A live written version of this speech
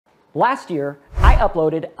Last year, I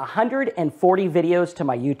uploaded 140 videos to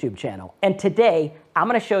my YouTube channel, and today I'm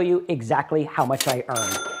gonna show you exactly how much I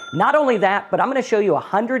earned. Not only that, but I'm gonna show you a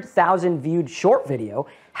 100,000 viewed short video,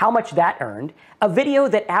 how much that earned, a video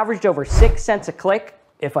that averaged over 6 cents a click,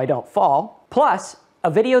 if I don't fall, plus a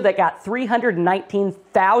video that got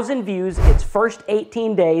 319,000 views its first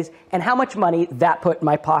 18 days, and how much money that put in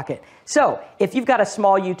my pocket. So, if you've got a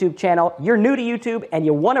small YouTube channel, you're new to YouTube, and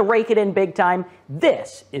you wanna rake it in big time,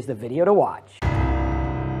 this is the video to watch.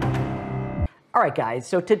 All right, guys,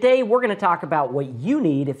 so today we're gonna talk about what you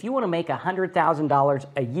need if you wanna make $100,000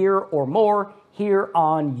 a year or more here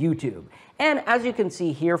on YouTube. And as you can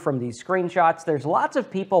see here from these screenshots, there's lots of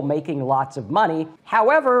people making lots of money.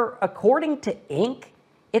 However, according to Inc.,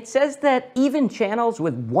 it says that even channels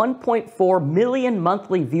with 1.4 million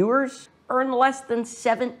monthly viewers earn less than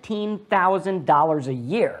 $17,000 a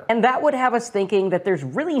year. And that would have us thinking that there's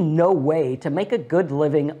really no way to make a good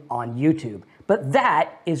living on YouTube. But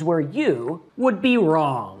that is where you would be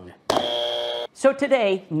wrong. So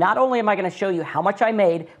today, not only am I gonna show you how much I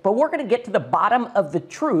made, but we're gonna get to the bottom of the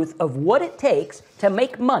truth of what it takes to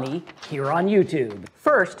make money here on YouTube.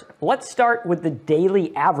 First, let's start with the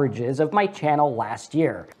daily averages of my channel last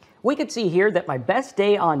year. We could see here that my best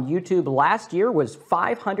day on YouTube last year was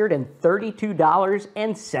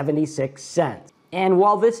 $532.76. And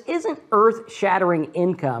while this isn't earth-shattering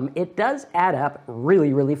income, it does add up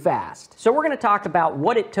really, really fast. So we're gonna talk about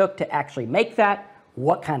what it took to actually make that,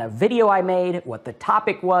 what kind of video I made, what the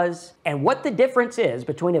topic was, and what the difference is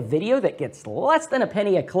between a video that gets less than a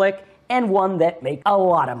penny a click and one that makes a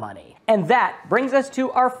lot of money. And that brings us to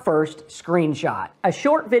our first screenshot. A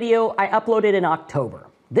short video I uploaded in October.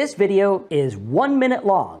 This video is 1 minute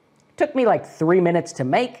long. Took me like 3 minutes to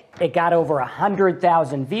make. It got over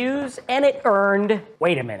 100,000 views and it earned,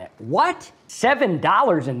 wait a minute, what?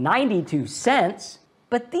 $7.92?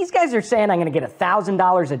 But these guys are saying I'm gonna get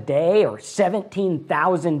 $1,000 a day or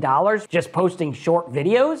 $17,000 just posting short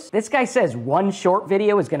videos. This guy says one short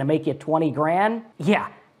video is gonna make you 20 grand. Yeah,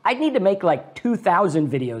 I'd need to make like 2,000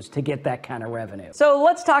 videos to get that kind of revenue. So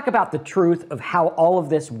let's talk about the truth of how all of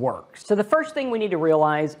this works. So the first thing we need to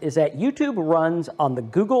realize is that YouTube runs on the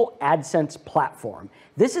Google AdSense platform.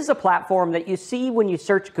 This is a platform that you see when you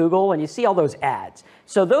search Google and you see all those ads.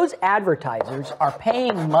 So those advertisers are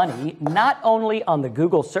paying money not only on the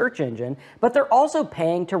Google search engine, but they're also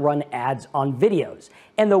paying to run ads on videos.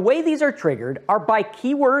 And the way these are triggered are by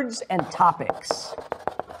keywords and topics.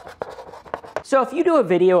 So if you do a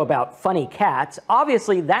video about funny cats,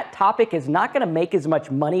 obviously that topic is not gonna make as much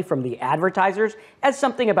money from the advertisers as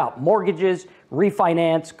something about mortgages,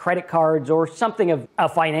 refinance, credit cards, or something of a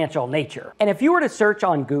financial nature. And if you were to search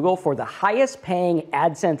on Google for the highest paying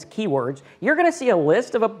AdSense keywords, you're gonna see a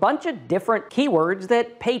list of a bunch of different keywords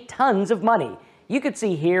that pay tons of money. You could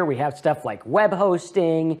see here we have stuff like web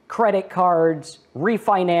hosting, credit cards,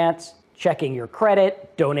 refinance, checking your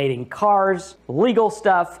credit, donating cars, legal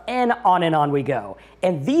stuff, and on we go.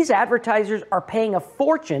 And these advertisers are paying a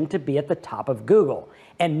fortune to be at the top of Google.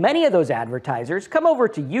 And many of those advertisers come over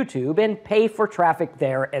to YouTube and pay for traffic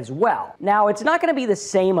there as well. Now, it's not gonna be the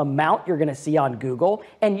same amount you're gonna see on Google,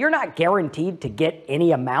 and you're not guaranteed to get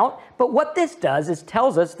any amount, but what this does is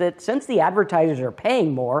tells us that since the advertisers are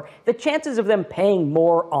paying more, the chances of them paying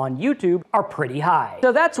more on YouTube are pretty high.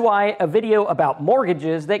 So that's why a video about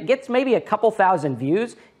mortgages that gets maybe a couple thousand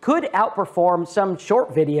views could outperform some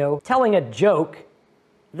short video telling a joke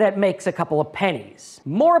that makes a couple of pennies.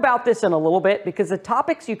 More about this in a little bit because the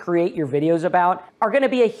topics you create your videos about are gonna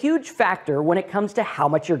be a huge factor when it comes to how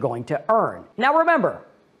much you're going to earn. Now remember,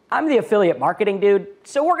 I'm the affiliate marketing dude,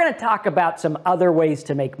 so we're gonna talk about some other ways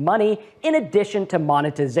to make money in addition to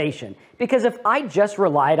monetization. Because if I just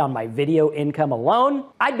relied on my video income alone,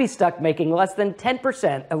 I'd be stuck making less than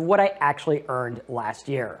 10% of what I actually earned last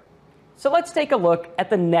year. So let's take a look at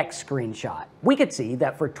the next screenshot. We could see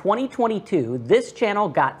that for 2022, this channel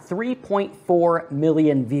got 3.4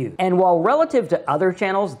 million views. And while relative to other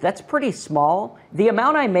channels, that's pretty small, the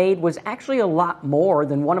amount I made was actually a lot more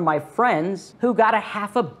than one of my friends who got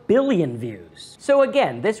 500 million views. So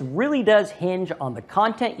again, this really does hinge on the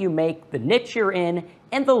content you make, the niche you're in,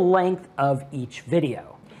 and the length of each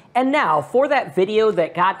video. And now, for that video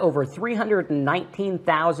that got over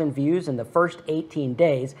 319,000 views in the first 18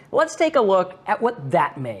 days, let's take a look at what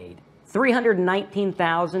that made.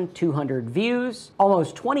 319,200 views,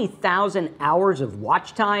 almost 20,000 hours of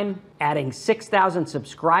watch time, adding 6,000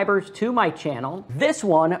 subscribers to my channel. This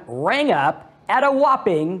one rang up at a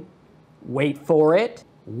whopping, wait for it,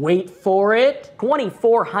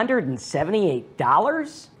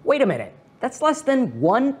 $2,478? Wait a minute, that's less than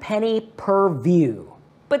 1 penny per view.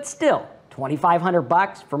 But still, $2,500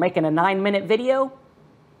 bucks for making a 9-minute video?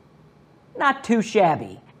 Not too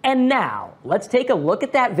shabby. And now, let's take a look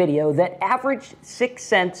at that video that averaged 6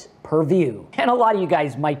 cents per view. And a lot of you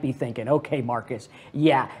guys might be thinking, okay, Marcus,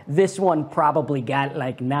 yeah, this one probably got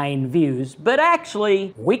like 9 views, but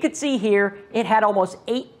actually, we could see here, it had almost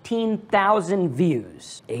 18,000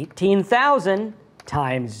 views. 18,000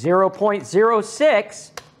 times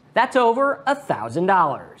 0.06, that's over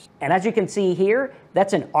 $1,000. And as you can see here,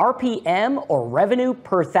 that's an RPM, or revenue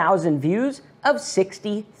per 1,000 views, of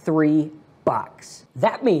 63 bucks.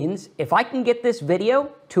 That means if I can get this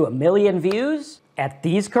video to 1 million views, at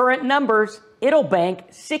these current numbers, it'll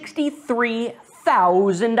bank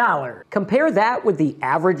 $63,000. Compare that with the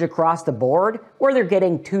average across the board, where they're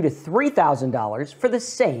getting $2,000 to $3,000 for the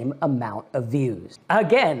same amount of views.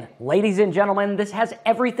 Again, ladies and gentlemen, this has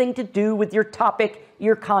everything to do with your topic,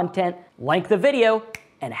 your content, length of video,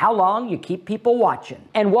 and how long you keep people watching.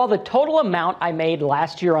 And while the total amount I made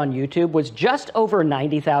last year on YouTube was just over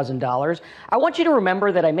 $90,000, I want you to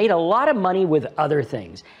remember that I made a lot of money with other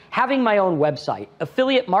things. Having my own website,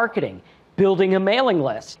 affiliate marketing, building a mailing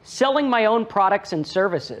list, selling my own products and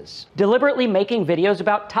services, deliberately making videos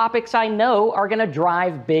about topics I know are gonna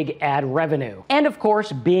drive big ad revenue, and of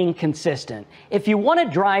course, being consistent. If you wanna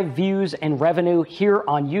drive views and revenue here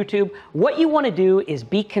on YouTube, what you wanna do is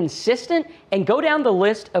be consistent and go down the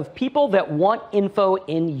list of people that want info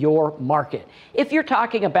in your market. If you're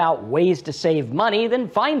talking about ways to save money, then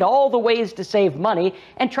find all the ways to save money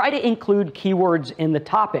and try to include keywords in the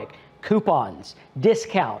topic. Coupons,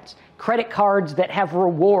 discounts, credit cards that have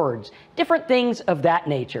rewards, different things of that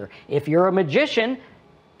nature. If you're a magician,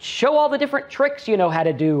 show all the different tricks you know how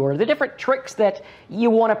to do, or the different tricks that you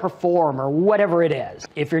want to perform, or whatever it is.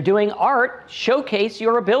 If you're doing art, showcase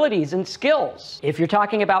your abilities and skills. If you're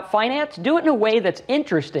talking about finance, do it in a way that's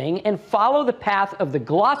interesting and follow the path of the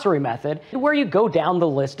glossary method, where you go down the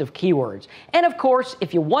list of keywords. And of course,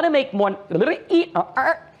 if you want to make more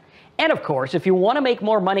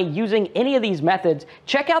money using any of these methods,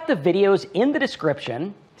 check out the videos in the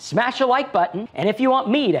description, smash a like button, and if you want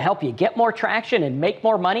me to help you get more traction and make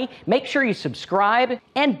more money, make sure you subscribe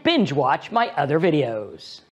and binge watch my other videos.